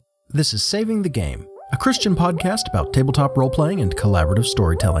This is Saving the Game, a Christian podcast about tabletop role-playing and collaborative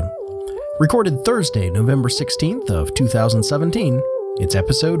storytelling. Recorded Thursday, November 16th of 2017, it's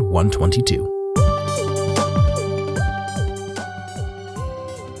episode 122.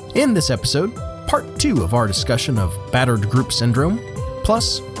 In this episode, part 2 of our discussion of Battered Group Syndrome,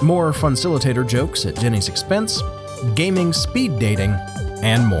 plus more Funcilitator jokes at Jenny's expense, gaming speed dating,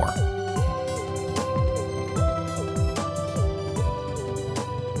 and more.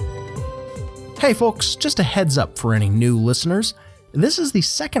 Hey folks, just a heads up for any new listeners. This is the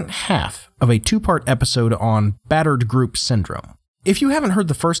second half of a two-part episode on Battered Group Syndrome. If you haven't heard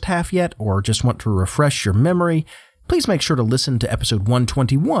the first half yet, or just want to refresh your memory, please make sure to listen to episode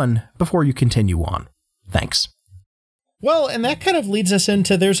 121 before you continue on. Thanks. Well, and that kind of leads us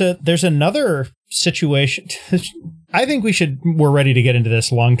into there's another situation. I think we're ready to get into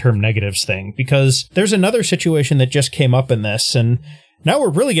this long-term negatives thing, because there's another situation that just came up in this, and now we're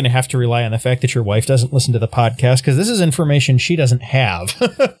really going to have to rely on the fact that your wife doesn't listen to the podcast, because this is information she doesn't have.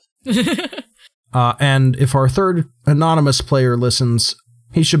 And if our third anonymous player listens,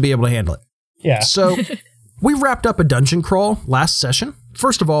 he should be able to handle it. Yeah. So we wrapped up a dungeon crawl last session.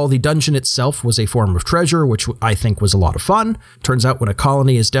 First of all, the dungeon itself was a form of treasure, which I think was a lot of fun. Turns out when a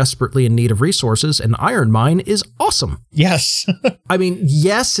colony is desperately in need of resources, an iron mine is awesome. Yes. I mean,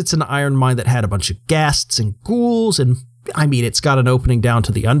 yes, it's an iron mine that had a bunch of ghasts and ghouls, and I mean, it's got an opening down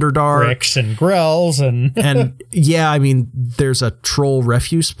to the Underdark. Ricks and Grells and... and yeah, I mean, there's a troll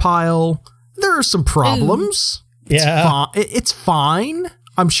refuse pile. There are some problems. Yeah. It's fine.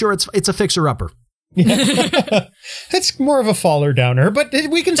 I'm sure it's a fixer-upper. Yeah. It's more of a faller downer, but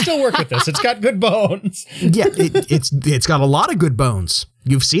we can still work with this. It's got good bones. Yeah, it's got a lot of good bones.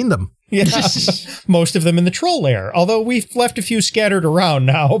 You've seen them. Yeah. Most of them in the troll lair, although we've left a few scattered around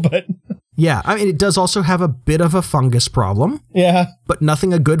now, but... Yeah, I mean, it does also have a bit of a fungus problem. Yeah. But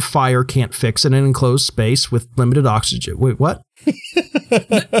nothing a good fire can't fix in an enclosed space with limited oxygen. Wait, what?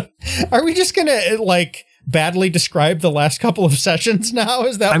 Are we just going to, badly describe the last couple of sessions now?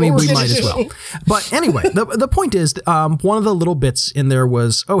 Is that we what we're might as well. But anyway, the point is, one of the little bits in there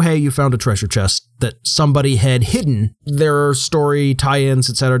was, oh, hey, you found a treasure chest that somebody had hidden. There are story tie-ins,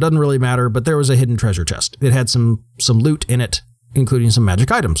 etc. Doesn't really matter, but there was a hidden treasure chest. It had some loot in it, including some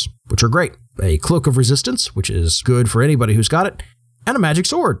magic items, which are great. A Cloak of Resistance, which is good for anybody who's got it, and a magic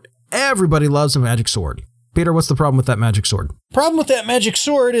sword. Everybody loves a magic sword. Peter, what's the problem with that magic sword? Problem with that magic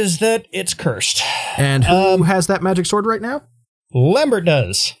sword is that it's cursed. And who has that magic sword right now? Lambert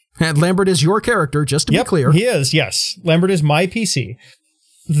does. And Lambert is your character, just to be clear. He is, yes. Lambert is my PC.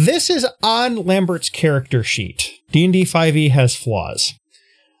 This is on Lambert's character sheet. D&D 5e has flaws.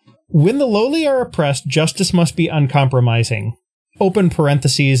 When the lowly are oppressed, justice must be uncompromising. Open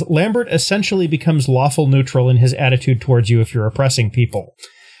parentheses, Lambert essentially becomes lawful neutral in his attitude towards you if you're oppressing people,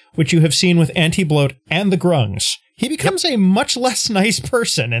 which you have seen with Anti-Bloat and the Grungs. He becomes a much less nice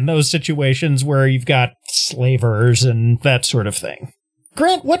person in those situations where you've got slavers and that sort of thing.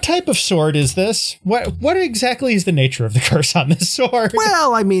 Grant, what type of sword is this? What exactly is the nature of the curse on this sword?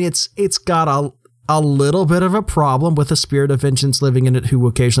 Well, I mean, it's got a little bit of a problem with a spirit of vengeance living in it who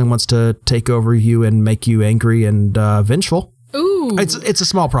occasionally wants to take over you and make you angry and vengeful. Ooh. It's a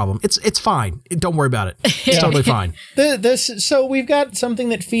small problem. It's fine. Don't worry about it. It's totally fine. So we've got something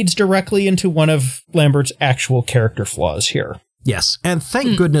that feeds directly into one of Lambert's actual character flaws here. Yes, and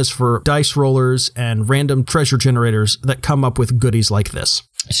thank goodness for dice rollers and random treasure generators that come up with goodies like this.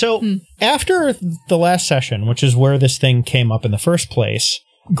 So after the last session, which is where this thing came up in the first place,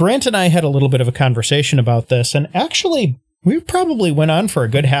 Grant and I had a little bit of a conversation about this, and actually we probably went on for a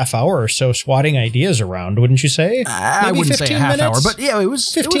good half hour or so swatting ideas around, wouldn't you say? I wouldn't say a half hour, but yeah, it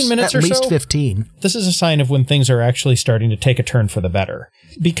was 15 minutes at or least so. 15. This is a sign of when things are actually starting to take a turn for the better.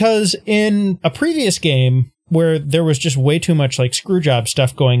 Because in a previous game where there was just way too much screwjob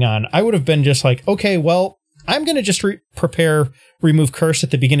stuff going on, I would have been just okay, well, I'm going to just remove curse at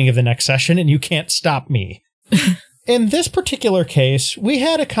the beginning of the next session and you can't stop me. In this particular case, we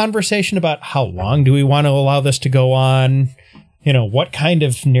had a conversation about how long do we want to allow this to go on? What kind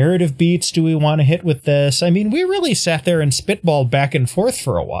of narrative beats do we want to hit with this? I mean, we really sat there and spitballed back and forth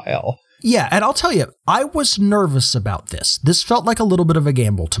for a while. Yeah, and I'll tell you, I was nervous about this. This felt like a little bit of a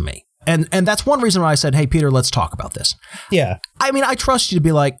gamble to me. And that's one reason why I said, hey, Peter, let's talk about this. Yeah. I mean, I trust you to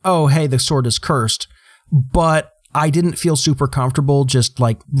be like, oh, hey, the sword is cursed, but I didn't feel super comfortable just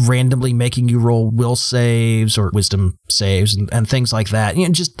randomly making you roll will saves or wisdom saves and things like that.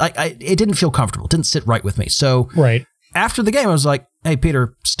 It didn't feel comfortable. It didn't sit right with me. So right. After the game, I was like, hey,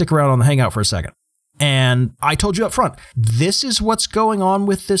 Peter, stick around on the hangout for a second. And I told you up front, this is what's going on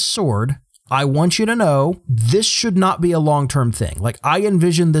with this sword. I want you to know this should not be a long-term thing. Like, I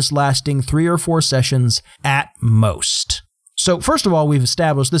envision this lasting 3 or 4 sessions at most. So first of all, we've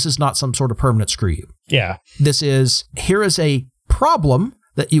established this is not some sort of permanent screw you. Yeah. This is, here is a problem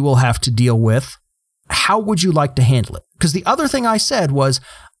that you will have to deal with. How would you like to handle it? Because the other thing I said was,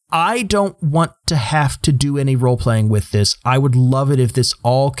 I don't want to have to do any role-playing with this. I would love it if this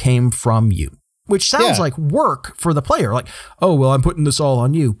all came from you. Which sounds like work for the player. Like, oh, well, I'm putting this all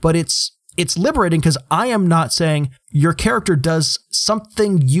on you. But it's liberating because I am not saying your character does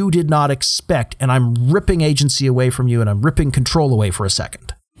something you did not expect, and I'm ripping agency away from you and I'm ripping control away for a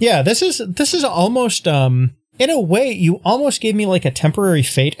second. Yeah, this is almost, in a way, you almost gave me like a temporary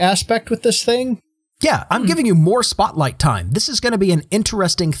fate aspect with this thing. Yeah, I'm giving you more spotlight time. This is going to be an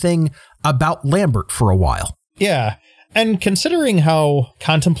interesting thing about Lambert for a while. Yeah. And considering how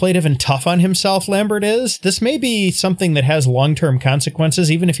contemplative and tough on himself Lambert is, this may be something that has long-term consequences,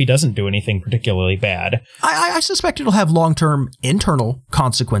 even if he doesn't do anything particularly bad. I suspect it'll have long-term internal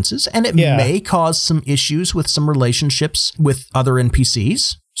consequences, and it may cause some issues with some relationships with other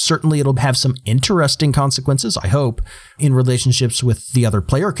NPCs. Certainly it'll have some interesting consequences, I hope, in relationships with the other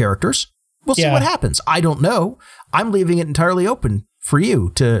player characters. We'll see what happens. I don't know. I'm leaving it entirely open for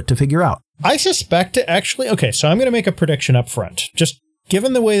you to figure out. I suspect actually, okay, so I'm going to make a prediction up front. Just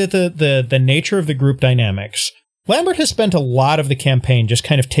given the way that the nature of the group dynamics, Lambert has spent a lot of the campaign just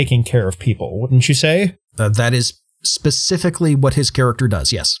kind of taking care of people, wouldn't you say? That is specifically what his character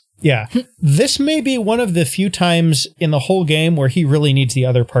does, yes. Yeah. This may be one of the few times in the whole game where he really needs the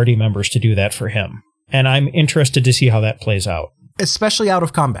other party members to do that for him. And I'm interested to see how that plays out. Especially out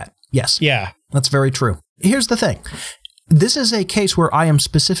of combat, yes. Yeah. That's very true. Here's the thing. This is a case where I am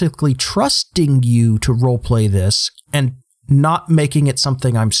specifically trusting you to roleplay this and not making it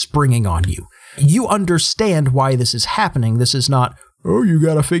something I'm springing on you. You understand why this is happening. This is not, oh, you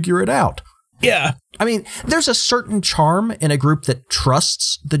got to figure it out. Yeah. I mean, there's a certain charm in a group that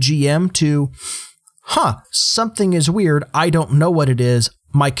trusts the GM to, something is weird. I don't know what it is.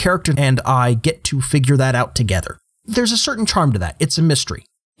 My character and I get to figure that out together. There's a certain charm to that. It's a mystery.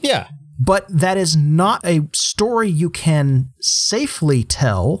 Yeah. But that is not a story you can safely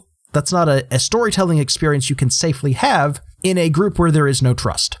tell. That's not a storytelling experience you can safely have in a group where there is no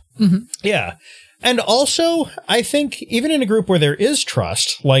trust. Mm-hmm. Yeah. And also, I think even in a group where there is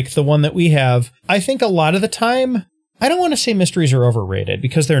trust, like the one that we have, I think a lot of the time, I don't want to say mysteries are overrated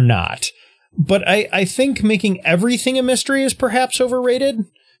because they're not. But I think making everything a mystery is perhaps overrated.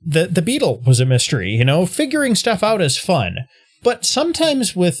 The beetle was a mystery, figuring stuff out is fun. But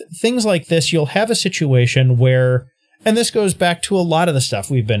sometimes with things like this, you'll have a situation where, and this goes back to a lot of the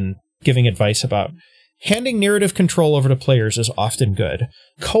stuff we've been giving advice about, handing narrative control over to players is often good.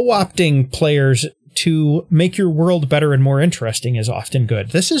 Co-opting players to make your world better and more interesting is often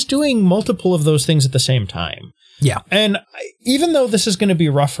good. This is doing multiple of those things at the same time. Yeah. And even though this is going to be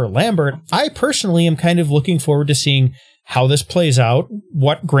rough for Lambert, I personally am kind of looking forward to seeing how this plays out,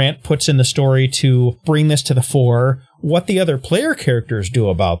 what Grant puts in the story to bring this to the fore, what the other player characters do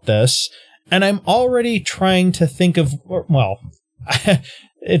about this. And I'm already trying to think of, well,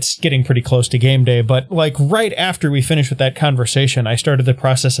 it's getting pretty close to game day, but like right after we finished with that conversation, I started the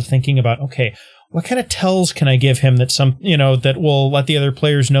process of thinking about, okay, what kind of tells can I give him that that will let the other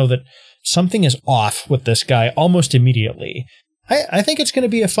players know that something is off with this guy almost immediately. I think it's going to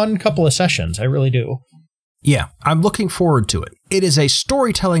be a fun couple of sessions. I really do. Yeah, I'm looking forward to it. It is a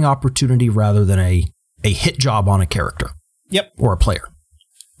storytelling opportunity rather than a hit job on a character. Yep. Or a player.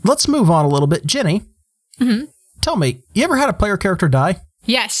 Let's move on a little bit. Jenny, tell me, you ever had a player character die?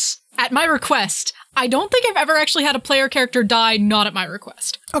 Yes, at my request. I don't think I've ever actually had a player character die not at my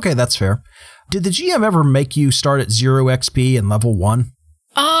request. Okay, that's fair. Did the GM ever make you start at 0 XP and level 1?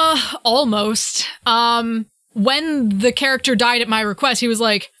 Almost. When the character died at my request, he was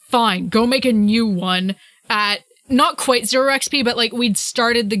like, fine, go make a new one at not quite 0 XP, but like we'd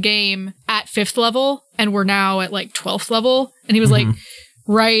started the game at 5th level and we're now at like 12th level. And he was like,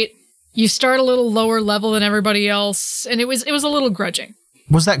 right, you start a little lower level than everybody else. And it was a little grudging.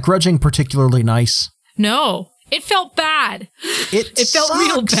 Was that grudging particularly nice? No, it felt bad. It felt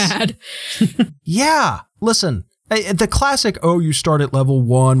real bad. Yeah. Listen, the classic, you start at level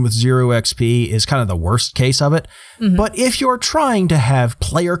 1 with 0 XP is kind of the worst case of it. But if you're trying to have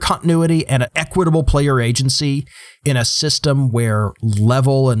player continuity and an equitable player agency in a system where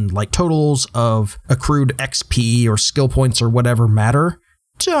level and like totals of accrued XP or skill points or whatever matter,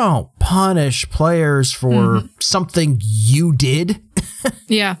 don't punish players for something you did.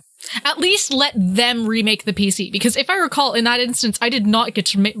 Yeah. At least let them remake the PC. Because if I recall, in that instance, I did not get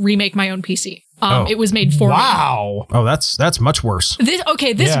to remake my own PC. It was made for me. Wow. Oh, that's much worse. This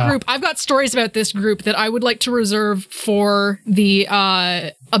group, I've got stories about this group that I would like to reserve for the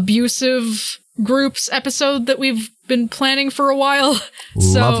abusive groups episode that we've been planning for a while.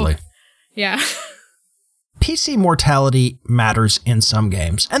 Lovely. Yeah. PC mortality matters in some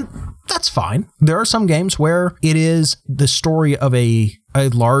games, and that's fine. There are some games where it is the story of a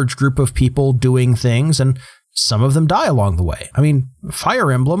large group of people doing things, and some of them die along the way. I mean,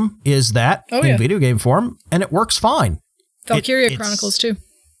 Fire Emblem is that in video game form, and it works fine. Valkyria Chronicles too.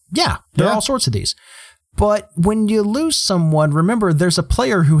 Yeah, there are all sorts of these. But when you lose someone, remember, there's a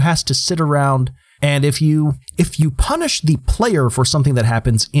player who has to sit around, and if you punish the player for something that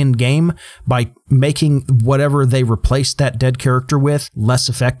happens in-game by making whatever they replace that dead character with less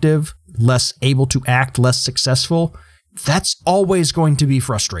effective, less able to act, less successful, that's always going to be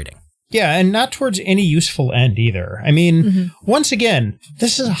frustrating. Yeah, and not towards any useful end either. I mean, once again,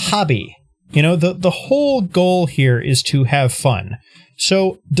 this is a hobby. You know, the whole goal here is to have fun.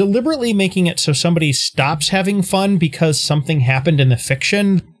 So deliberately making it so somebody stops having fun because something happened in the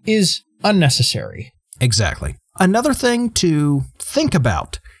fiction is unnecessary. Exactly. Another thing to think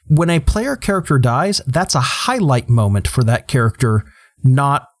about, when a player character dies, that's a highlight moment for that character,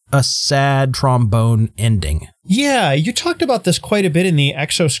 not a sad trombone ending. Yeah, you talked about this quite a bit in the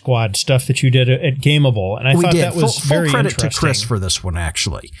Exo Squad stuff that you did at Gameable, and I thought that was very full credit interesting. to Chris for this one,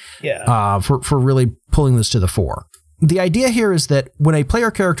 actually. Yeah. For really pulling this to the fore. The idea here is that when a player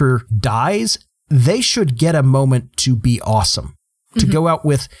character dies, they should get a moment to be awesome, to go out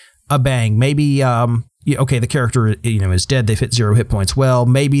with a bang. Maybe, the character is dead. They've hit 0 hit points. Well,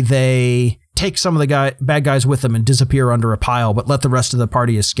 maybe they take some of the bad guys with them and disappear under a pile, but let the rest of the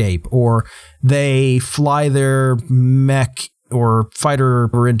party escape. Or they fly their mech or fighter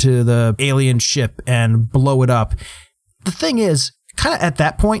into the alien ship and blow it up. The thing is, kind of at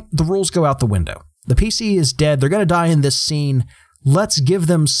that point, the rules go out the window. The PC is dead. They're going to die in this scene. Let's give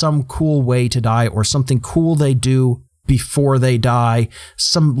them some cool way to die, or something cool they do before they die,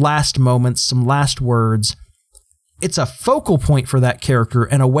 some last moments, some last words. It's a focal point for that character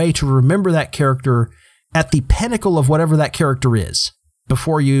and a way to remember that character at the pinnacle of whatever that character is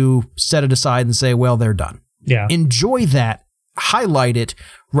before you set it aside and say, well, they're done. Yeah. Enjoy that, highlight it,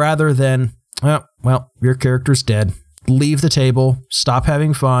 rather than, well, your character's dead. Leave the table, stop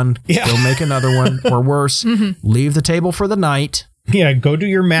having fun, go make another one, or worse, leave the table for the night. Yeah, go do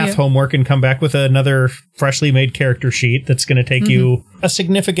your math homework and come back with another freshly made character sheet that's going to take you a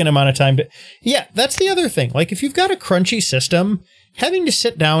significant amount of time. Yeah, that's the other thing. Like, if you've got a crunchy system, having to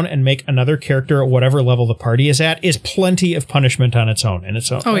sit down and make another character at whatever level the party is at is plenty of punishment on its own, in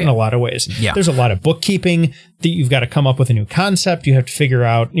a lot of ways. Yeah. There's a lot of bookkeeping that you've got to come up with a new concept. You have to figure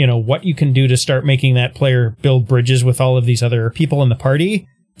out, what you can do to start making that player build bridges with all of these other people in the party.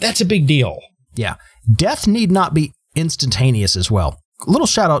 That's a big deal. Yeah. Death need not be instantaneous as well. A little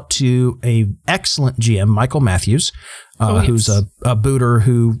shout out to a excellent GM, Michael Matthews, who's a booter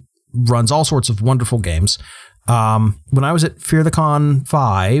who runs all sorts of wonderful games. When I was at Fear the Con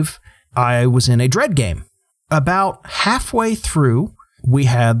 5, I was in a Dread game. About halfway through, we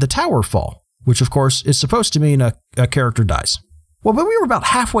had the tower fall, which of course is supposed to mean a character dies. Well, but we were about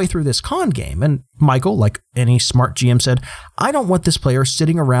halfway through this con game, and Michael, like any smart GM, said, I don't want this player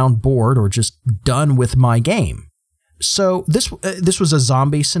sitting around bored or just done with my game. So this was a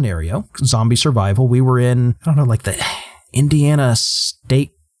zombie scenario, zombie survival. We were in, like the Indiana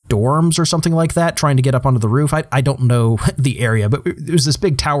State dorms or something like that, trying to get up onto the roof. I don't know the area, but it was this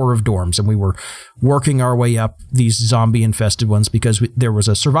big tower of dorms, and we were working our way up these zombie-infested ones because there was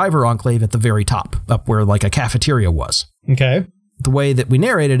a survivor enclave at the very top, up where like a cafeteria was. Okay. The way that we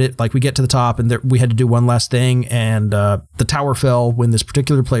narrated it, like we get to the top and we had to do one last thing, and the tower fell when this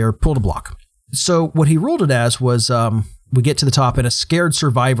particular player pulled a block. So what he ruled it as was we get to the top and a scared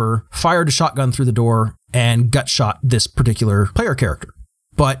survivor fired a shotgun through the door and gut shot this particular player character.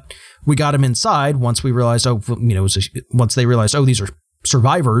 But we got him inside once we realized, once they realized, these are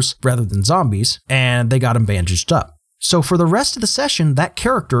survivors rather than zombies, and they got him bandaged up. So for the rest of the session, that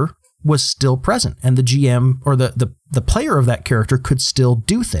character was still present, and the GM or the player of that character could still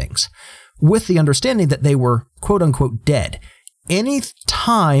do things with the understanding that they were quote unquote dead. Any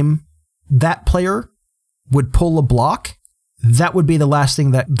time that player would pull a block, that would be the last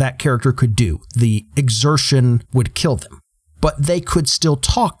thing that character could do. The exertion would kill them. But they could still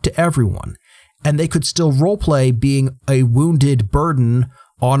talk to everyone, and they could still roleplay being a wounded burden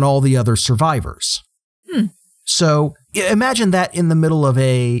on all the other survivors. So imagine that in the middle of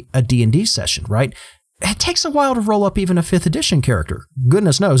a D&D session, right? it takes a while to roll up even a 5th edition character.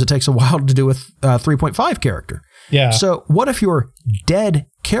 Goodness knows it takes a while to do a 3.5 character. Yeah. So what if your dead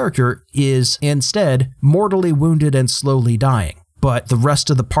character is instead mortally wounded and slowly dying, but the rest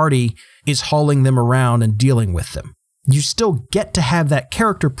of the party is hauling them around and dealing with them? You still get to have that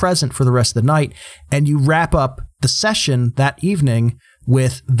character present for the rest of the night, and you wrap up the session that evening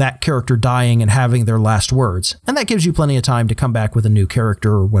with that character dying and having their last words. And that gives you plenty of time to come back with a new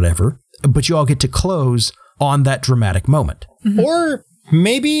character or whatever, but you all get to close on that dramatic moment. Or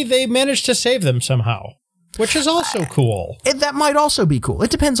maybe they managed to save them somehow, which is also cool. That might also be cool. It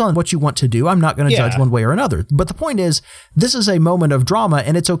depends on what you want to do. I'm not going to judge one way or another. But the point is, this is a moment of drama,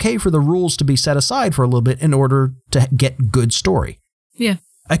 and it's okay for the rules to be set aside for a little bit in order to get good story. Yeah.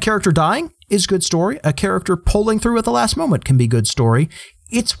 A character dying is good story. A character pulling through at the last moment can be good story.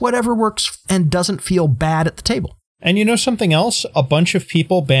 It's whatever works and doesn't feel bad at the table. And you know something else? A bunch of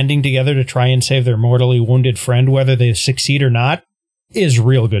people banding together to try and save their mortally wounded friend, whether they succeed or not, is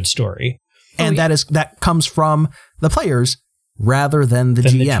real good story. And that comes from the players rather than the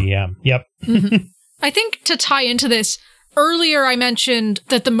GM. Yep. I think to tie into this, earlier I mentioned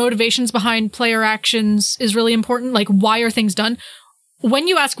that the motivations behind player actions is really important. Like, why are things done? When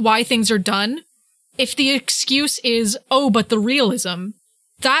you ask why things are done, if the excuse is, oh, but the realism,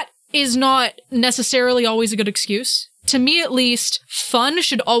 that is not necessarily always a good excuse. To me, at least, fun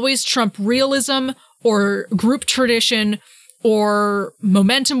should always trump realism or group tradition or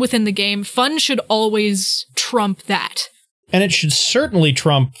momentum within the game. Fun should always trump that. And it should certainly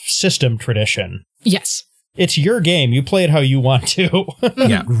trump system tradition. Yes. It's your game. You play it how you want to.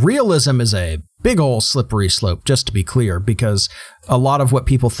 Yeah, realism is a big old slippery slope, just to be clear, because a lot of what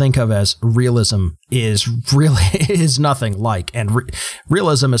people think of as realism is nothing like. And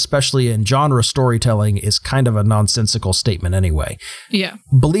realism, especially in genre storytelling, is kind of a nonsensical statement anyway. Yeah.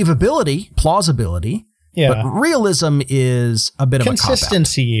 Believability, plausibility, but realism is a bit of a cop-out.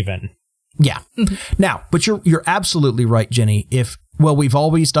 Consistency even. Yeah. Now, but you're absolutely right, Jenny. We've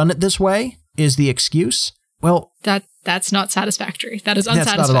always done it this way is the excuse. Well, that's not satisfactory. That is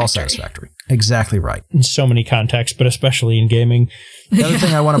unsatisfactory. That's not at all satisfactory. Exactly right. In so many contexts, but especially in gaming. The other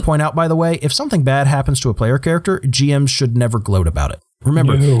thing I want to point out, by the way, if something bad happens to a player character, GMs should never gloat about it.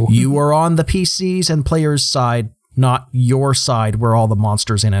 Remember, you are on the PCs and players' side, not your side where all the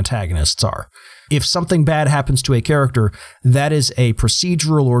monsters and antagonists are. If something bad happens to a character, that is a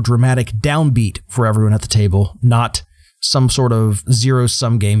procedural or dramatic downbeat for everyone at the table, not some sort of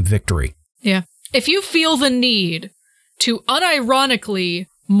zero-sum game victory. Yeah. If you feel the need to unironically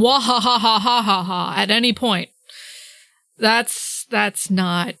mwahahahahaha at any point, that's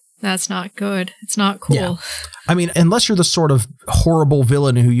not good. It's not cool. Yeah. I mean, unless you're the sort of horrible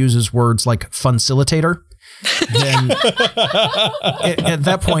villain who uses words like funcilitator, then at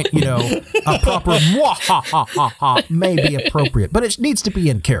that point, a proper mwahahaha may be appropriate, but it needs to be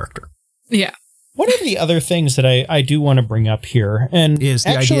in character. Yeah. One of the other things that I do want to bring up here and is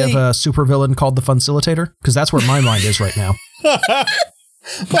the idea of a supervillain called the Funcilitator, because that's where my mind is right now.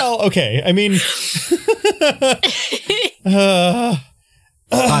 Well, okay. I mean,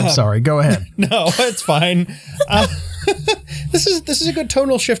 I'm sorry. Go ahead. No, it's fine. This is a good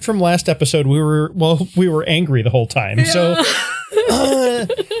tonal shift from last episode. We were angry the whole time. Yeah. So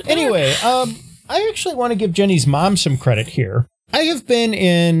anyway, I actually want to give Jenny's mom some credit here. I have been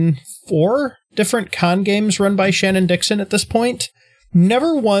in 4 different con games run by Shannon Dixon at this point.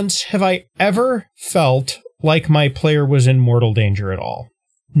 Never once have I ever felt like my player was in mortal danger at all.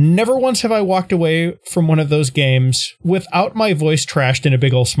 Never once have I walked away from one of those games without my voice trashed and a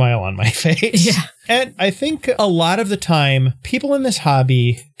big old smile on my face. Yeah. And I think a lot of the time, people in this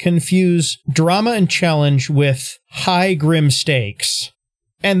hobby confuse drama and challenge with high, grim stakes,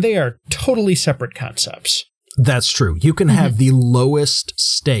 and they are totally separate concepts. That's true. You can have the lowest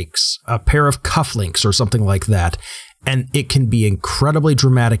stakes, a pair of cufflinks or something like that, and it can be incredibly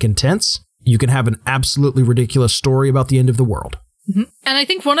dramatic and tense. You can have an absolutely ridiculous story about the end of the world. Mm-hmm. And I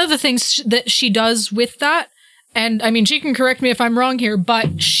think one of the things that she does with that, and I mean, she can correct me if I'm wrong here,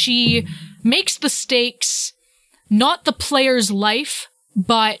 but she makes the stakes not the player's life,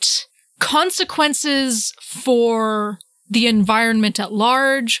 but consequences for the environment at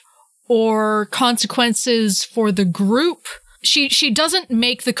large, or consequences for the group. She doesn't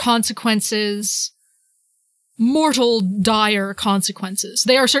make the consequences mortal, dire consequences.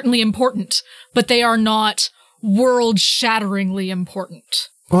 They are certainly important, but they are not world-shatteringly important.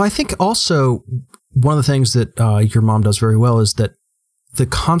 Well, I think also one of the things that your mom does very well is that the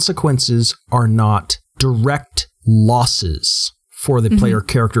consequences are not direct losses for the player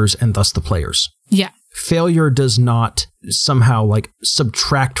characters and thus the players. Yeah. failure does not somehow like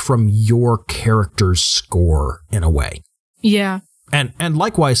subtract from your character's score in a way. Yeah. And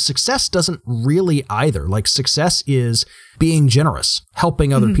likewise, success doesn't really either. Like, success is being generous,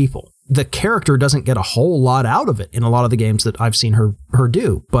 helping other people. The character doesn't get a whole lot out of it in a lot of the games that I've seen her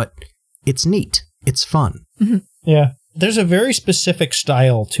do, but it's neat. It's fun. Yeah. There's a very specific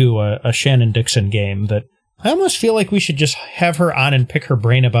style to a Shannon Dixon game that I almost feel like we should just have her on and pick her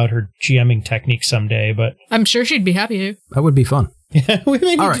brain about her GMing technique someday, but I'm sure she'd be happy to. That would be fun. yeah, we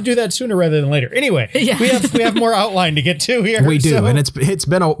may need to do that sooner rather than later. Anyway, Yeah. we have more outline to get to here. We do, so- and it's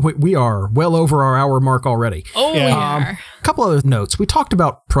been we are well over our hour mark already. Oh, Yeah. we are. A couple other notes. We talked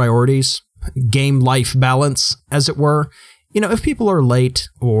about priorities, game life balance, as it were. You know, if people are late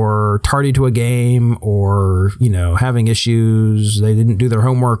or tardy to a game or, you know, having issues, they didn't do their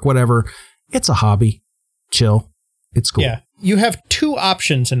homework, whatever, it's a hobby. Chill. It's cool. Yeah. You have two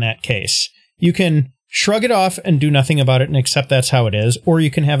options in that case. You can shrug it off and do nothing about it and accept that's how it is, or you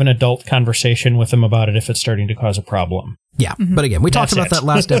can have an adult conversation with them about it if it's starting to cause a problem. Yeah. But again, we talked That's about it. that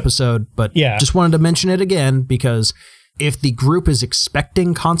last episode, but Yeah. just wanted to mention it again because if the group is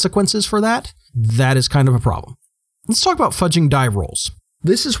expecting consequences for that, that is kind of a problem. Let's talk about fudging die rolls.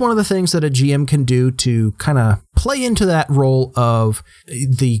 This is one of the things that a GM can do to kind of play into that role of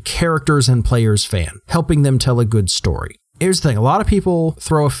the characters and players fan, helping them tell a good story. Here's the thing. A lot of people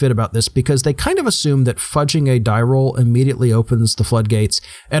throw a fit about this because they kind of assume that fudging a die roll immediately opens the floodgates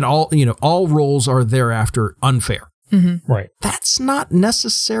and all rolls are thereafter unfair. Right. That's not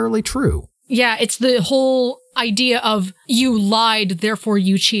necessarily true. Yeah, it's the whole idea of you lied, therefore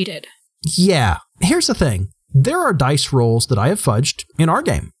you cheated. Yeah. Here's the thing. There are dice rolls that I have fudged in our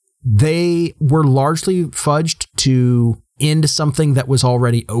game. They were largely fudged to end something that was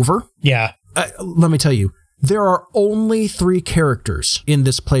already over. Yeah. Let me tell you, there are only 3 characters in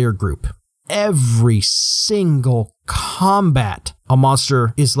this player group. Every single combat, a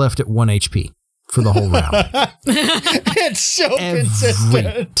monster is left at 1 HP for the whole round. It's so Every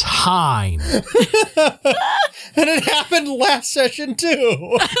consistent. time. And it happened last session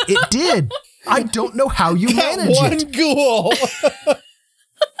too. It did. I don't know how you That manage one it. ghoul.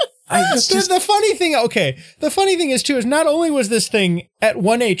 It's just, The funny thing is too, is not only was this thing at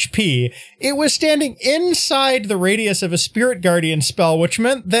 1 HP, it was standing inside the radius of a Spirit Guardian spell, which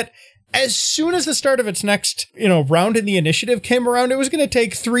meant that as soon as the start of its next, round in the initiative came around, it was going to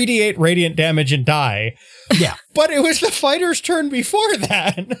take 3d8 radiant damage and die. yeah. But it was the fighter's turn before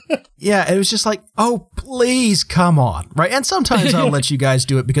that. Yeah, it was just like, oh, please, come on, right? And sometimes I'll let you guys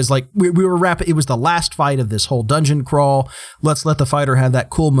do it because, like, we were wrapping. It was the last fight of this whole dungeon crawl. Let's let the fighter have that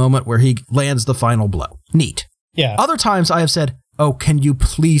cool moment where he lands the final blow. Neat. Yeah. Other times I have said, oh, can you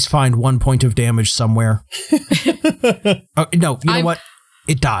please find 1 point of damage somewhere? Oh, no, you know what?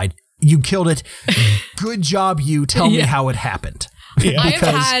 It died. You killed it. Good job, you. Tell me how it happened. Yeah. I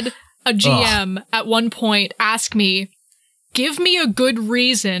have had a GM at one point ask me, give me a good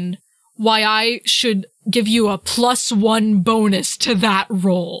reason why I should give you a +1 bonus to that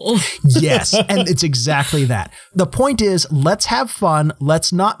roll. Yes, and it's exactly that. The point is, let's have fun.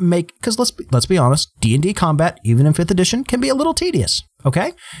 Let's not make, because let's be honest, D&D combat, even in 5th edition, can be a little tedious,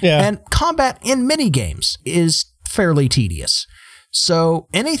 okay? Yeah. And combat in mini games is fairly tedious. So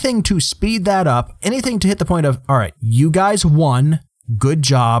anything to speed that up, anything to hit the point of, all right, you guys won, good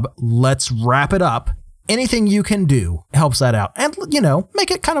job, let's wrap it up. Anything you can do helps that out. And, make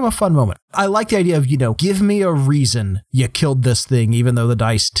it kind of a fun moment. I like the idea of, give me a reason you killed this thing, even though the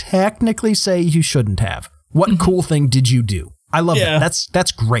dice technically say you shouldn't have. What cool thing did you do? I love that.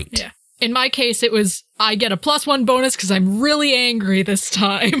 That's great. Yeah. In my case, it was, I get a +1 bonus because I'm really angry this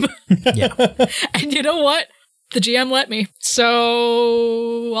time. Yeah. And you know what? The GM let me,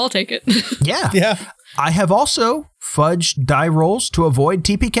 so I'll take it. Yeah. Yeah. I have also fudged die rolls to avoid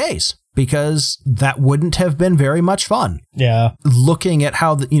TPKs because that wouldn't have been very much fun. Yeah. Looking at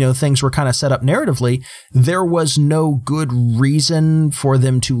how things were kind of set up narratively, there was no good reason for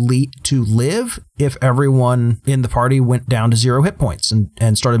them to live if everyone in the party went down to 0 hit points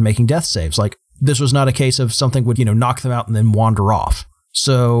and started making death saves. Like, this was not a case of something would knock them out and then wander off.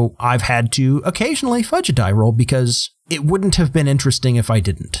 So I've had to occasionally fudge a die roll because it wouldn't have been interesting if I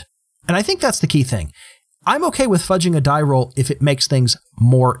didn't. And I think that's the key thing. I'm okay with fudging a die roll if it makes things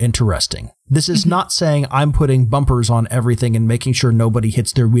more interesting. This is not saying I'm putting bumpers on everything and making sure nobody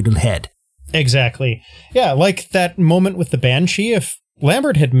hits their little head. Exactly. Yeah, like that moment with the Banshee, if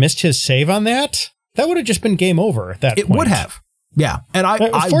Lambert had missed his save on that would have just been game over at that point. It would have. Yeah. And I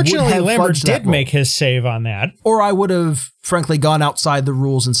Fortunately, would have Lambert fudged that did roll. make his save on that. Or I would have, frankly, gone outside the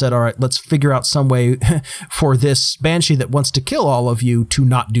rules and said, all right, let's figure out some way for this Banshee that wants to kill all of you to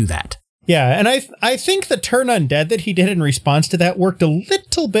not do that. Yeah, and I think the turn undead that he did in response to that worked a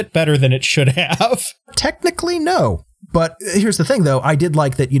little bit better than it should have. Technically, no. But here's the thing, though. I did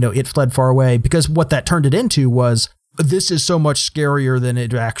like that, it fled far away, because what that turned it into was, this is so much scarier than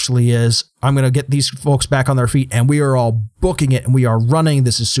it actually is. I'm going to get these folks back on their feet, and we are all booking it, and we are running.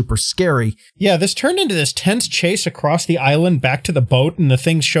 This is super scary. Yeah, this turned into this tense chase across the island back to the boat, and the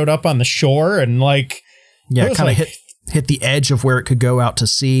things showed up on the shore, and yeah, kind of hit the edge of where it could go out to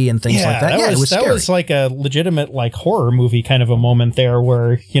sea and things like that. It was scary. That was like a legitimate horror movie kind of a moment there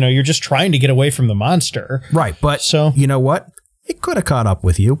where, you're just trying to get away from the monster. Right, but so you know what? It could have caught up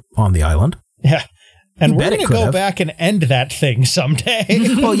with you on the island. Yeah. And we're going to go back and end that thing someday.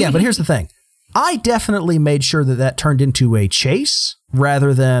 Well, yeah, but here's the thing. I definitely made sure that turned into a chase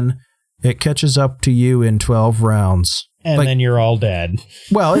rather than it catches up to you in 12 rounds. And then you're all dead.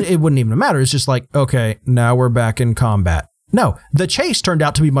 Well, it wouldn't even matter. It's just okay, now we're back in combat. No, the chase turned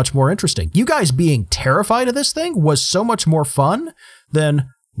out to be much more interesting. You guys being terrified of this thing was so much more fun than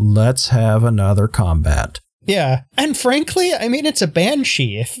let's have another combat. Yeah, and frankly, it's a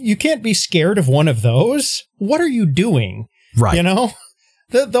banshee. If you can't be scared of one of those, what are you doing? Right.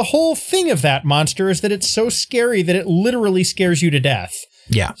 The whole thing of that monster is that it's so scary that it literally scares you to death.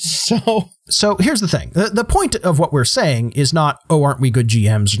 Yeah. So here's the thing. The point of what we're saying is not, aren't we good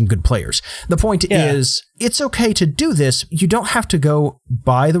GMs and good players? The point is, it's okay to do this. You don't have to go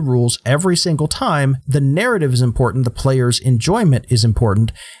by the rules every single time. The narrative is important. The player's enjoyment is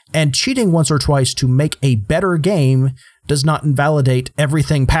important. And cheating once or twice to make a better game does not invalidate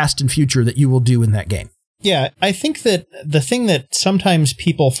everything past and future that you will do in that game. Yeah, I think that the thing that sometimes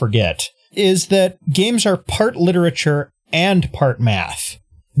people forget is that games are part literature and part math.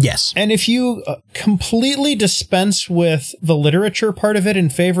 Yes. And if you completely dispense with the literature part of it in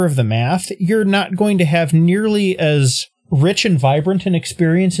favor of the math, you're not going to have nearly as rich and vibrant an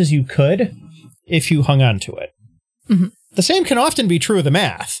experience as you could if you hung on to it. Mm-hmm. The same can often be true of the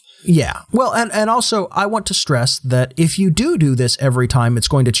math. Yeah. Well, and also I want to stress that if you do this every time, it's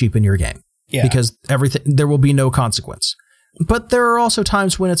going to cheapen your game. Yeah. Because there will be no consequence. But there are also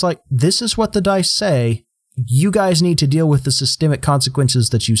times when it's this is what the dice say. You guys need to deal with the systemic consequences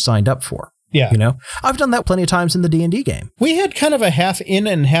that you signed up for. Yeah. I've done that plenty of times in the D&D game. We had kind of a half in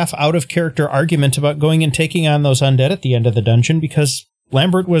and half out of character argument about going and taking on those undead at the end of the dungeon because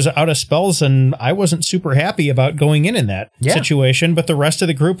Lambert was out of spells and I wasn't super happy about going in that situation. But the rest of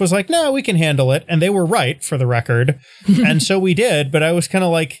the group was no, we can handle it. And they were right, for the record. And so we did. But I was kind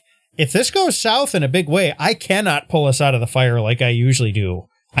of if this goes south in a big way, I cannot pull us out of the fire like I usually do.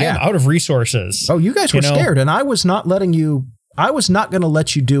 I am out of resources. Oh, you guys were scared, and I was not going to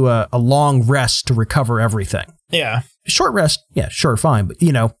let you do a long rest to recover everything. Yeah. Short rest, yeah, sure, fine. But,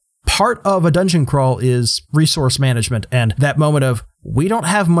 part of a dungeon crawl is resource management, and that moment of, we don't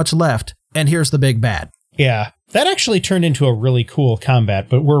have much left, and here's the big bad. Yeah. That actually turned into a really cool combat,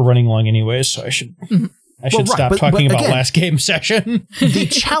 but we're running long anyways, so I should... stop talking about last game session. The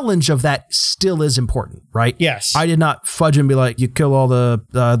challenge of that still is important, right? Yes. I did not fudge and be you kill all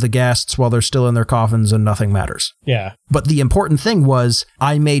the ghasts while they're still in their coffins and nothing matters. Yeah. But the important thing was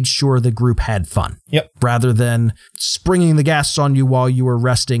I made sure the group had fun. Yep. Rather than springing the ghasts on you while you were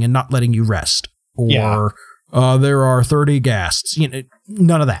resting and not letting you rest. Or there are 30 ghasts.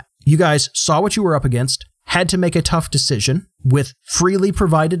 None of that. You guys saw what you were up against, had to make a tough decision with freely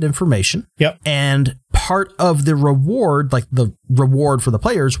provided information. Yep. And part of the reward, the reward for the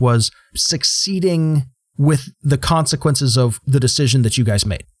players, was succeeding with the consequences of the decision that you guys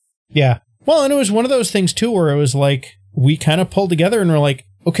made. Yeah. Well, and it was one of those things, too, where it was we kind of pulled together and we're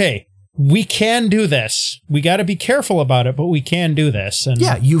okay, we can do this. We got to be careful about it, but we can do this. And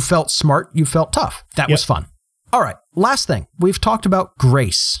yeah, you felt smart. You felt tough. That was fun. All right. Last thing. We've talked about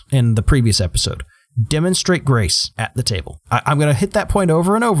grace in the previous episode. Demonstrate grace at the table. I'm going to hit that point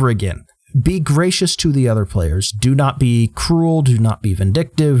over and over again. Be gracious to the other players. Do not be cruel. Do not be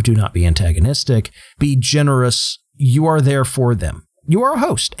vindictive. Do not be antagonistic. Be generous. You are there for them. You are a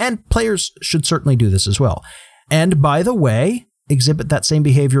host, and players should certainly do this as well. And by the way, exhibit that same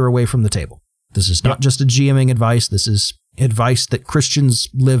behavior away from the table. This is not just a GMing advice. This is advice that Christians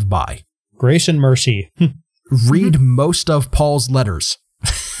live by. Grace and mercy. Read most of Paul's letters.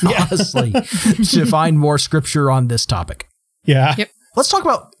 Honestly, to find more scripture on this topic. Yeah. Yep. Let's talk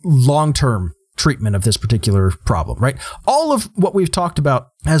about long-term treatment of this particular problem, right? All of what we've talked about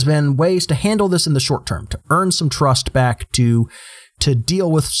has been ways to handle this in the short term, to earn some trust back, to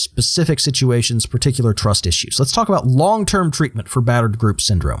deal with specific situations, particular trust issues. Let's talk about long-term treatment for battered group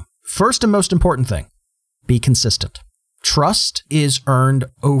syndrome. First and most important thing, be consistent. Trust is earned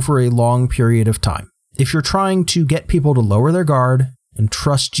over a long period of time. If you're trying to get people to lower their guard and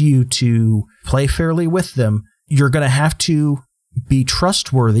trust you to play fairly with them, you're going to have to be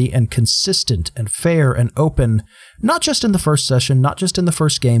trustworthy and consistent and fair and open, not just in the first session, not just in the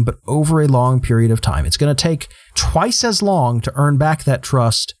first game, but over a long period of time. It's going to take twice as long to earn back that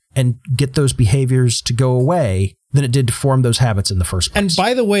trust and get those behaviors to go away than it did to form those habits in the first place. And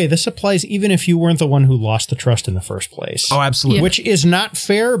by the way, this applies even if you weren't the one who lost the trust in the first place. Oh, absolutely. Yeah. Which is not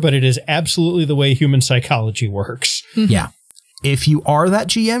fair, but it is absolutely the way human psychology works. Yeah. If you are that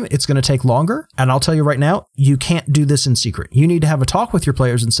GM, it's going to take longer. And I'll tell you right now, you can't do this in secret. You need to have a talk with your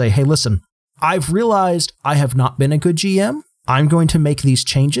players and say, hey, listen, I've realized I have not been a good GM. I'm going to make these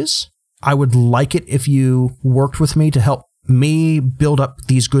changes. I would like it if you worked with me to help me build up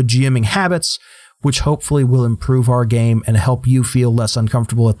these good GMing habits, which hopefully will improve our game and help you feel less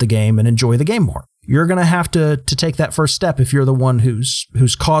uncomfortable at the game and enjoy the game more. You're going to have to take that first step if you're the one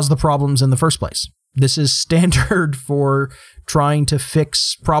who's caused the problems in the first place. This is standard for trying to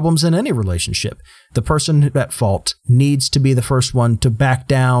fix problems in any relationship. The person at fault needs to be the first one to back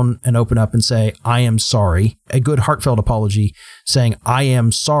down and open up and say, I am sorry. A good heartfelt apology saying, I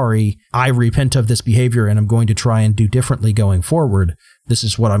am sorry. I repent of this behavior and I'm going to try and do differently going forward. This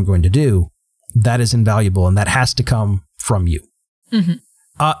is what I'm going to do. That is invaluable, and that has to come from you. Mm-hmm.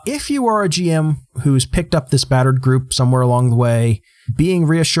 If you are a GM who's picked up this battered group somewhere along the way, being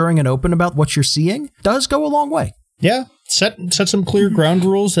reassuring and open about what you're seeing does go a long way. Yeah. Set some clear ground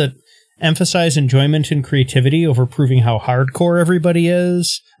rules that emphasize enjoyment and creativity over proving how hardcore everybody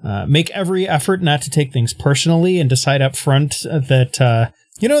is. Make every effort not to take things personally and decide up front that,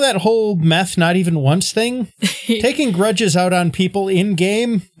 that whole meth not even once thing? Taking grudges out on people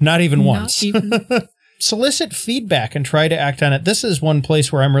in-game, not even once. Solicit feedback and try to act on it. This is one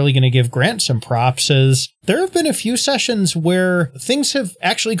place where I'm really going to give Grant some props, is there have been a few sessions where things have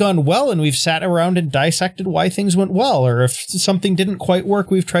actually gone well and we've sat around and dissected why things went well, or if something didn't quite work,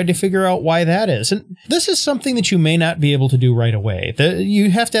 we've tried to figure out why that is. And this is something that you may not be able to do right away.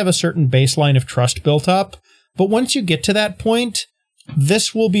 You have to have a certain baseline of trust built up, but once you get to that point,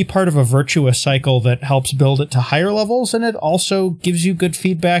 this will be part of a virtuous cycle that helps build it to higher levels, and it also gives you good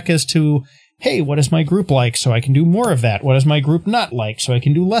feedback as to, hey, what is my group like so I can do more of that? What is my group not like so I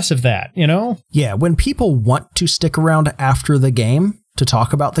can do less of that, you know? Yeah, when people want to stick around after the game to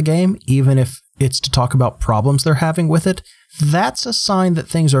talk about the game, even if it's to talk about problems they're having with it, that's a sign that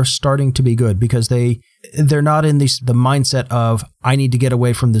things are starting to be good, because they're not in the mindset of, I need to get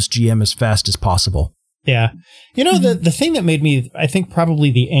away from this GM as fast as possible. Yeah. You know, the thing that made me, I think, probably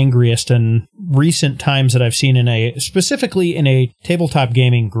the angriest in recent times that I've seen specifically in a tabletop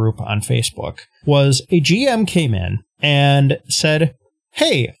gaming group on Facebook, was a GM came in and said,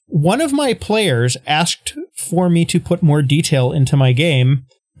 hey, one of my players asked for me to put more detail into my game.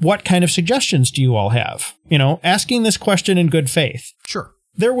 What kind of suggestions do you all have? You know, asking this question in good faith. Sure.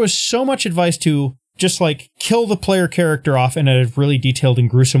 There was so much advice to just like kill the player character off in a really detailed and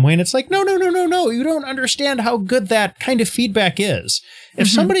gruesome way. And it's like, no. You don't understand how good that kind of feedback is. If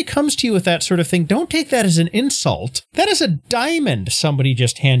somebody comes to you with that sort of thing, don't take that as an insult. That is a diamond somebody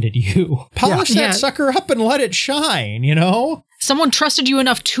just handed you. Polish that sucker up and let it shine, you know? Someone trusted you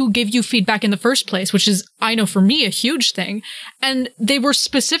enough to give you feedback in the first place, which is, I know for me, a huge thing. And they were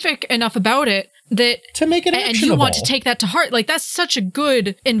specific enough about it that to make it actionable. And you want to take that to heart. Like, that's such a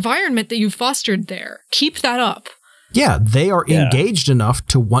good environment that you've fostered there. Keep that up. Yeah, they are engaged enough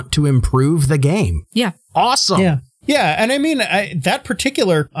to want to improve the game. Yeah. Awesome. Yeah, and I mean, that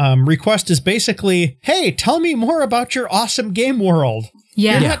particular request is basically, hey, tell me more about your awesome game world.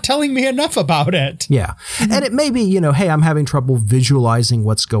 Yeah. You're not telling me enough about it. Yeah. And it may be, hey, I'm having trouble visualizing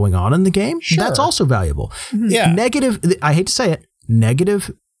what's going on in the game. Sure. That's also valuable. Yeah. Negative, I hate to say it, negative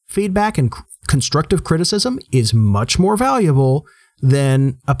feedback and constructive criticism is much more valuable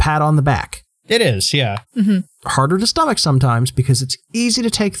than a pat on the back. It is, yeah. Harder to stomach sometimes, because it's easy to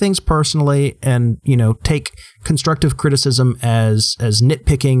take things personally and, take constructive criticism as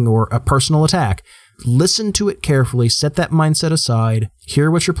nitpicking or a personal attack. Listen to it carefully, set that mindset aside,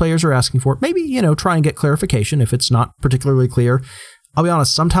 hear what your players are asking for. Maybe, try and get clarification if it's not particularly clear. I'll be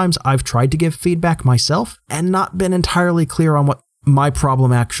honest, sometimes I've tried to give feedback myself and not been entirely clear on what my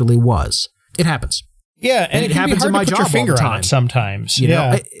problem actually was. It happens. Yeah, and it happens in my job all the time. Sometimes. You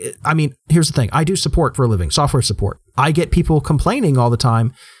know, I mean, here's the thing. I do support for a living, software support. I get people complaining all the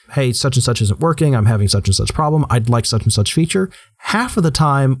time, hey, such and such isn't working. I'm having such and such problem. I'd like such and such feature. Half of the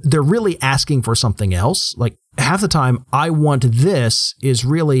time, they're really asking for something else. Like, half the time, I want this is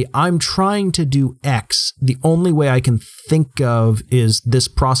really, I'm trying to do X. The only way I can think of is this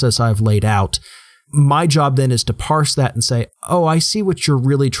process I've laid out. My job then is to parse that and say, oh, I see what you're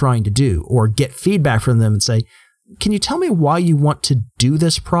really trying to do, or get feedback from them and say, can you tell me why you want to do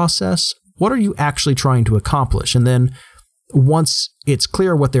this process? What are you actually trying to accomplish? And then once it's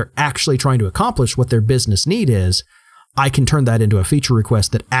clear what they're actually trying to accomplish, what their business need is, I can turn that into a feature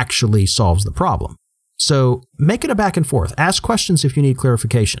request that actually solves the problem. So make it a back and forth. Ask questions if you need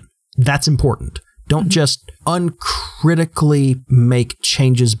clarification. That's important. Don't just uncritically make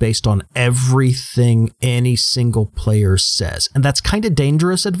changes based on everything any single player says. And that's kind of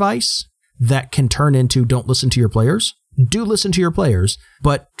dangerous advice that can turn into don't listen to your players. Do listen to your players,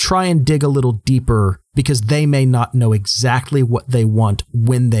 but try and dig a little deeper because they may not know exactly what they want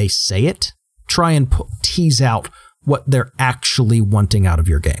when they say it. Try and tease out what they're actually wanting out of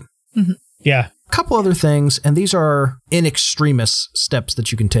your game. Mm-hmm. Yeah. A couple other things, and these are in extremis steps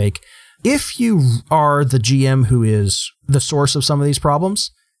that you can take. If you are the GM who is the source of some of these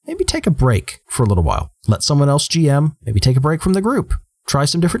problems, maybe take a break for a little while. Let someone else GM, maybe take a break from the group. Try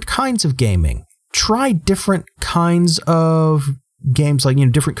some different kinds of gaming. Try different kinds of games, like,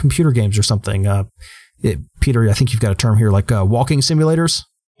 different computer games or something. Peter, I think you've got a term here, like walking simulators.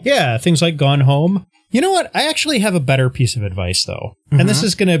 Yeah, things like Gone Home. You know what? I actually have a better piece of advice, though. And this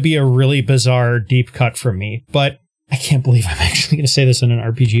is going to be a really bizarre deep cut from me, but I can't believe I'm actually going to say this in an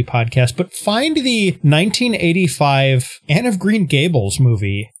RPG podcast, but find the 1985 Anne of Green Gables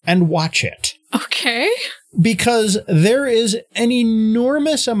movie and watch it. Okay. Because there is an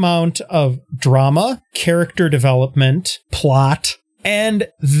enormous amount of drama, character development, plot, and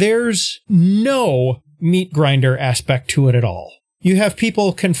there's no meat grinder aspect to it at all. You have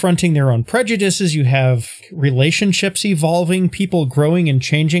people confronting their own prejudices. You have relationships evolving, people growing and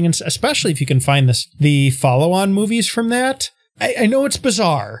changing, and especially if you can find the follow-on movies from that. I know it's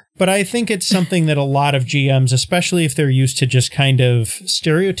bizarre, but I think it's something that a lot of GMs, especially if they're used to just kind of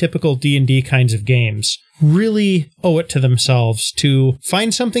stereotypical D&D kinds of games, really owe it to themselves to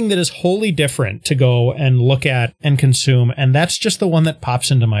find something that is wholly different to go and look at and consume, and that's just the one that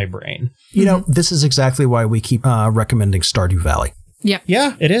pops into my brain. This is exactly why we keep recommending Stardew Valley. Yeah.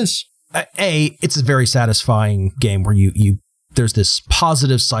 Yeah, it is. It's a very satisfying game where you there's this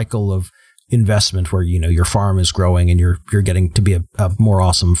positive cycle of investment where, your farm is growing and you're getting to be a more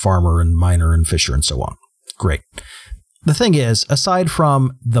awesome farmer and miner and fisher and so on. Great. The thing is, aside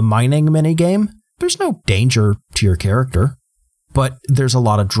from the mining minigame, there's no danger to your character, but there's a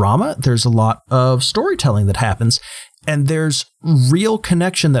lot of drama. There's a lot of storytelling that happens, and there's real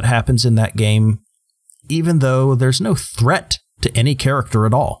connection that happens in that game, even though there's no threat to any character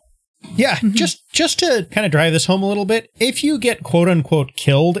at all. Yeah, just to kind of drive this home a little bit, if you get quote-unquote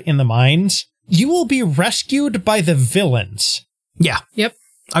killed in the mines, you will be rescued by the villains. Yeah. Yep.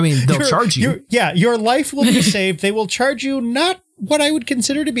 I mean, they'll charge you. Your life will be saved. They will charge you not what I would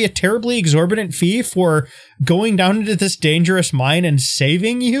consider to be a terribly exorbitant fee for going down into this dangerous mine and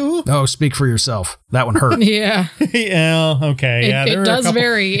saving you. Oh, speak for yourself. That one hurt. Yeah. Yeah. Okay. It does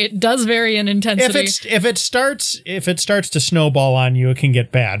vary. It does vary in intensity. If it starts to snowball on you, it can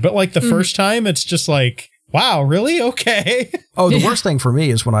get bad. But like the first time, it's just like, wow, really? Okay. Oh, the worst thing for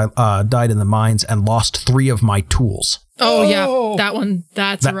me is when I died in the mines and lost 3 of my tools. Oh, yeah. That one.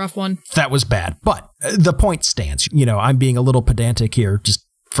 That's a rough one. That was bad. But the point stands. I'm being a little pedantic here just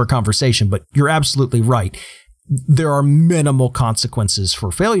for conversation, but you're absolutely right. There are minimal consequences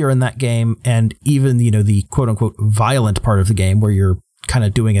for failure in that game. And even, the quote unquote violent part of the game where you're kind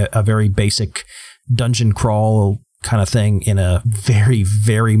of doing a very basic dungeon crawl kind of thing in a very,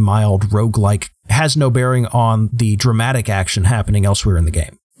 very mild roguelike has no bearing on the dramatic action happening elsewhere in the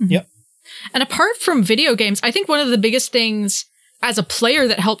game. Yep. And apart from video games, I think one of the biggest things as a player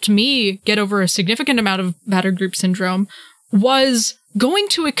that helped me get over a significant amount of battered group syndrome was going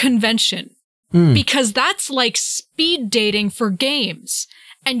to a convention. Because that's like speed dating for games.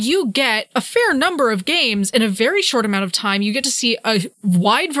 And you get a fair number of games in a very short amount of time. You get to see a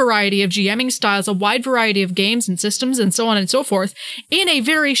wide variety of GMing styles, a wide variety of games and systems and so on and so forth in a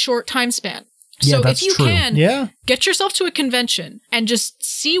very short time span. So if you can, get yourself to a convention and just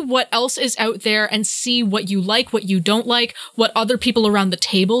see what else is out there and see what you like, what you don't like, what other people around the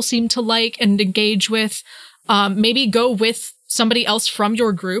table seem to like and engage with. Maybe go with somebody else from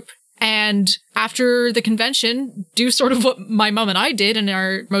your group. And after the convention, do sort of what my mom and I did in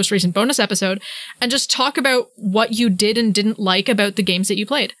our most recent bonus episode and just talk about what you did and didn't like about the games that you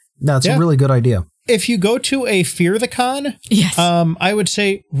played. That's a really good idea. If you go to a Fear the Con, yes. I would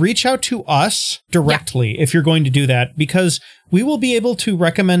say reach out to us directly if you're going to do that, because we will be able to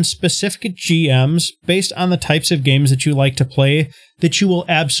recommend specific GMs based on the types of games that you like to play that you will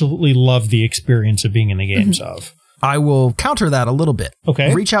absolutely love the experience of being in the games of. I will counter that a little bit.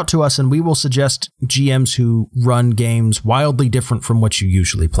 Okay. Reach out to us and we will suggest GMs who run games wildly different from what you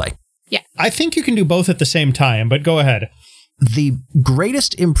usually play. Yeah. I think you can do both at the same time, but go ahead. The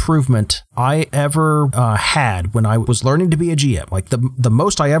greatest improvement I ever had when I was learning to be a GM, like the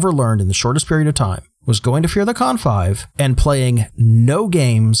most I ever learned in the shortest period of time, was going to Fear the Con 5 and playing no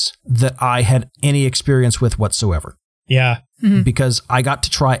games that I had any experience with whatsoever. Yeah. Because I got to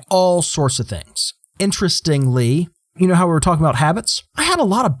try all sorts of things. Interestingly, you know how we were talking about habits? I had a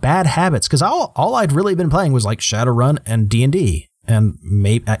lot of bad habits because all I'd really been playing was like Shadowrun and D&D. And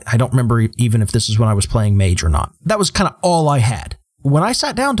maybe I don't remember even if this is when I was playing Mage or not. That was kind of all I had. When I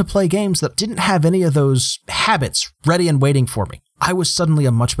sat down to play games that didn't have any of those habits ready and waiting for me, I was suddenly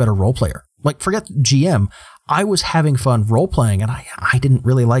a much better role player. Like, forget GM, I was having fun role playing, and I didn't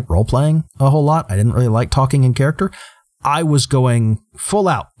really like role playing a whole lot. I didn't really like talking in character. I was going full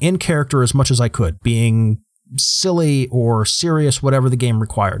out in character as much as I could, being silly or serious, whatever the game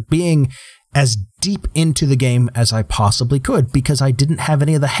required, being as deep into the game as I possibly could, because I didn't have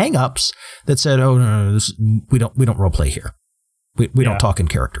any of the hang-ups that said, oh, no, we don't role play here. We don't talk in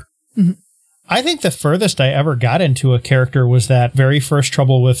character. Mm-hmm. I think the furthest I ever got into a character was that very first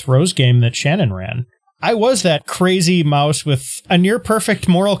Trouble with Rose game that Shannon ran. I was that crazy mouse with a near perfect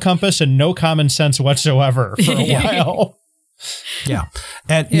moral compass and no common sense whatsoever for a while. Yeah.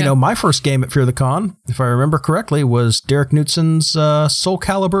 And, you know, my first game at Fear the Con, if I remember correctly, was Derek Knutson's Soul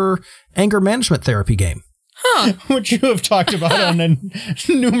Calibur anger management therapy game. Huh. Which you have talked about on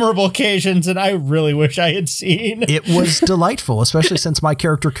innumerable occasions, and I really wish I had seen. It was delightful, especially since my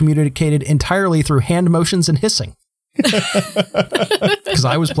character communicated entirely through hand motions and hissing. Because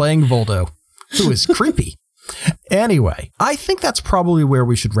I was playing Voldo, who is creepy. Anyway, I think that's probably where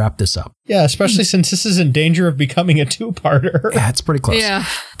we should wrap this up. Yeah, especially since this is in danger of becoming a two-parter. Yeah, it's pretty close. Yeah.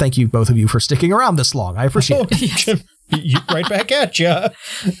 Thank you, both of you, for sticking around this long. I appreciate it. Right back at you.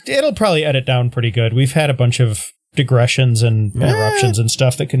 It'll probably edit down pretty good. We've had a bunch of digressions and interruptions and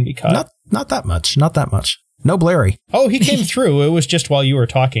stuff that can be cut. Not that much. Not that much. No Blairy. Oh, he came through. It was just while you were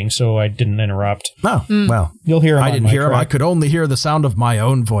talking, so I didn't interrupt. Oh, well. You'll hear him. I didn't hear him. I could only hear the sound of my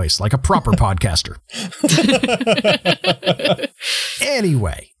own voice, like a proper podcaster.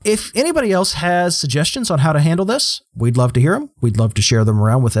 Anyway, if anybody else has suggestions on how to handle this, we'd love to hear them. We'd love to share them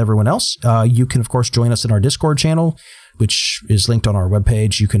around with everyone else. You can, of course, join us in our Discord channel, which is linked on our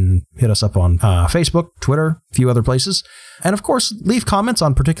webpage. You can hit us up on Facebook, Twitter, a few other places. And of course, leave comments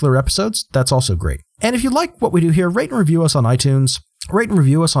on particular episodes. That's also great. And if you like what we do here, rate and review us on iTunes. Rate and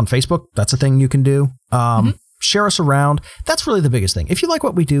review us on Facebook. That's a thing you can do. Share us around. That's really the biggest thing. If you like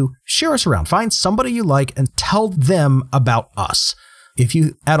what we do, share us around. Find somebody you like and tell them about us. If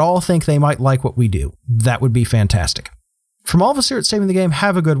you at all think they might like what we do, that would be fantastic. From all of us here at Saving the Game,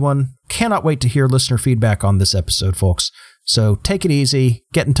 have a good one. Cannot wait to hear listener feedback on this episode, folks. So take it easy.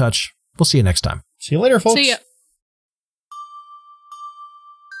 Get in touch. We'll see you next time. See you later, folks. See ya.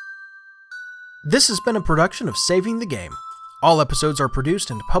 This has been a production of Saving the Game. All episodes are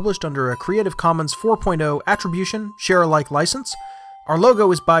produced and published under a Creative Commons 4.0 Attribution Share-alike license. Our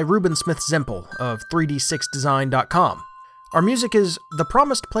logo is by Ruben Smith Zempel of 3d6design.com. Our music is The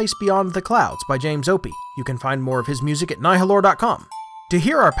Promised Place Beyond the Clouds by James Opie. You can find more of his music at nihilore.com. To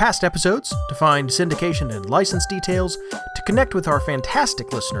hear our past episodes, to find syndication and license details, to connect with our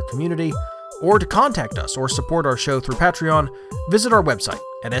fantastic listener community, or to contact us or support our show through Patreon, visit our website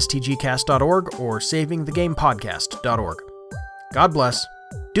at stgcast.org or savingthegamepodcast.org. God bless,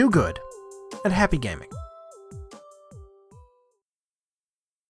 do good, and happy gaming.